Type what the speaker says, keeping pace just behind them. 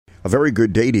A very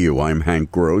good day to you. I'm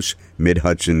Hank Gross,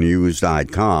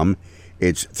 MidHudsonNews.com.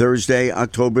 It's Thursday,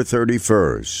 October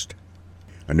 31st.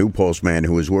 A New Paltz man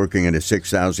who was working in a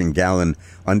 6,000-gallon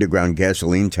underground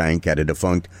gasoline tank at a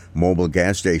defunct mobile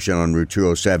gas station on Route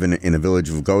 207 in the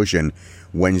village of Goshen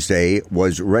Wednesday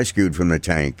was rescued from the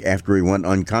tank after he went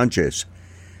unconscious.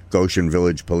 Goshen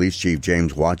Village Police Chief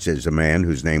James Watts says the man,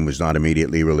 whose name was not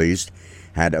immediately released,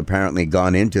 had apparently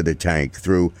gone into the tank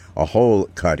through a hole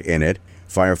cut in it.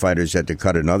 Firefighters had to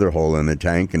cut another hole in the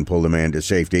tank and pull the man to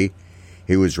safety.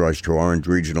 He was rushed to Orange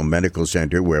Regional Medical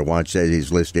Center, where Watts says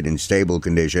he's listed in stable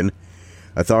condition.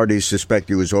 Authorities suspect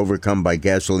he was overcome by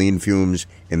gasoline fumes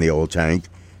in the old tank.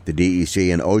 The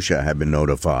DEC and OSHA have been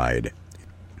notified.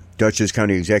 Dutchess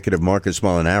County Executive Marcus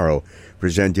Molinaro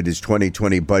presented his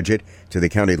 2020 budget to the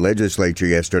county legislature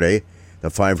yesterday. The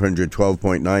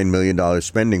 $512.9 million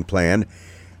spending plan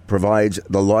provides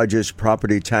the largest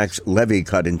property tax levy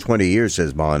cut in 20 years,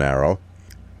 says Molinaro.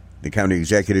 The county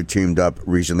executive teamed up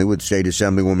recently with State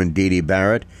Assemblywoman Dee Dee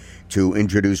Barrett to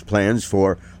introduce plans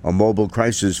for a mobile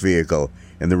crisis vehicle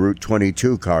in the Route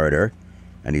 22 corridor,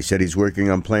 and he said he's working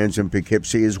on plans in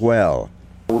Poughkeepsie as well.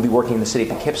 We'll be working in the city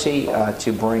of Poughkeepsie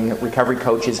to bring recovery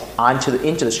coaches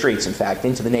into the streets, in fact,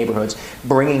 into the neighborhoods,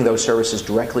 bringing those services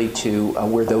directly to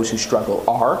where those who struggle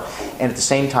are, and at the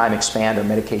same time expand our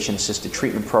medication-assisted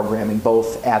treatment programming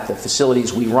both at the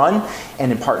facilities we run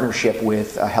and in partnership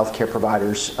with healthcare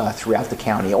providers throughout the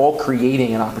county, all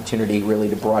creating an opportunity really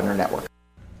to broaden our network.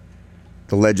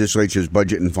 The legislature's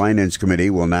Budget and Finance Committee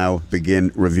will now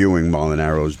begin reviewing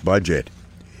Molinaro's budget.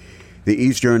 The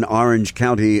eastern Orange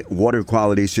County water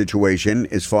quality situation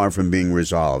is far from being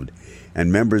resolved,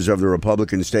 and members of the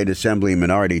Republican State Assembly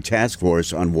Minority Task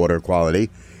Force on Water Quality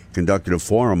conducted a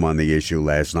forum on the issue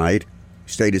last night.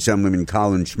 State Assemblyman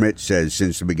Colin Schmidt says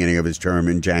since the beginning of his term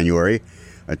in January,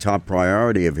 a top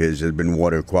priority of his has been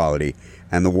water quality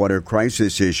and the water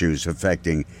crisis issues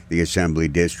affecting the Assembly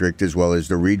District as well as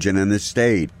the region and the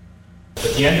state.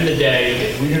 At the end of the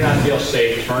day, if we do not feel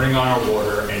safe turning on our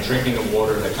water and drinking the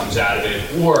water that comes out of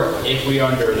it, or if we are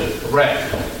under the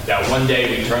threat that one day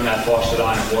we turn that faucet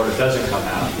on and water doesn't come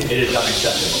out, it is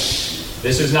unacceptable.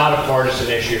 This is not a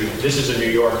partisan issue. This is a New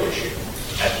York issue.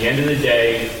 At the end of the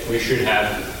day, we should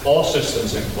have all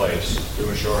systems in place to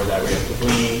ensure that we have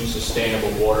clean,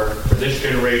 sustainable water for this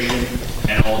generation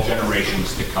and all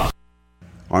generations to come.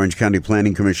 Orange County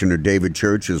Planning Commissioner David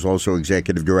Church is also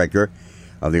executive director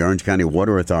of the Orange County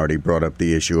Water Authority, brought up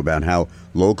the issue about how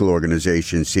local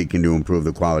organizations seeking to improve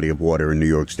the quality of water in New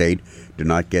York State do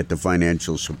not get the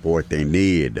financial support they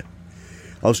need.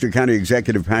 Ulster County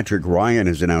Executive Patrick Ryan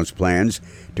has announced plans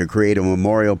to create a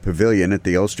memorial pavilion at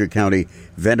the Ulster County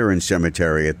Veterans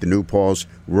Cemetery at the New Paltz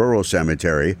Rural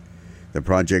Cemetery. The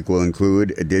project will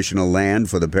include additional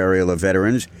land for the burial of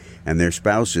veterans and their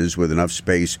spouses with enough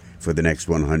space for the next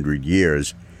 100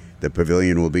 years. The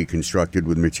pavilion will be constructed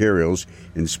with materials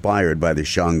inspired by the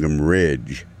Shawangum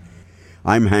Ridge.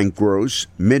 I'm Hank Gross,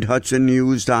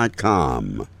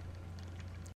 MidHudsonNews.com.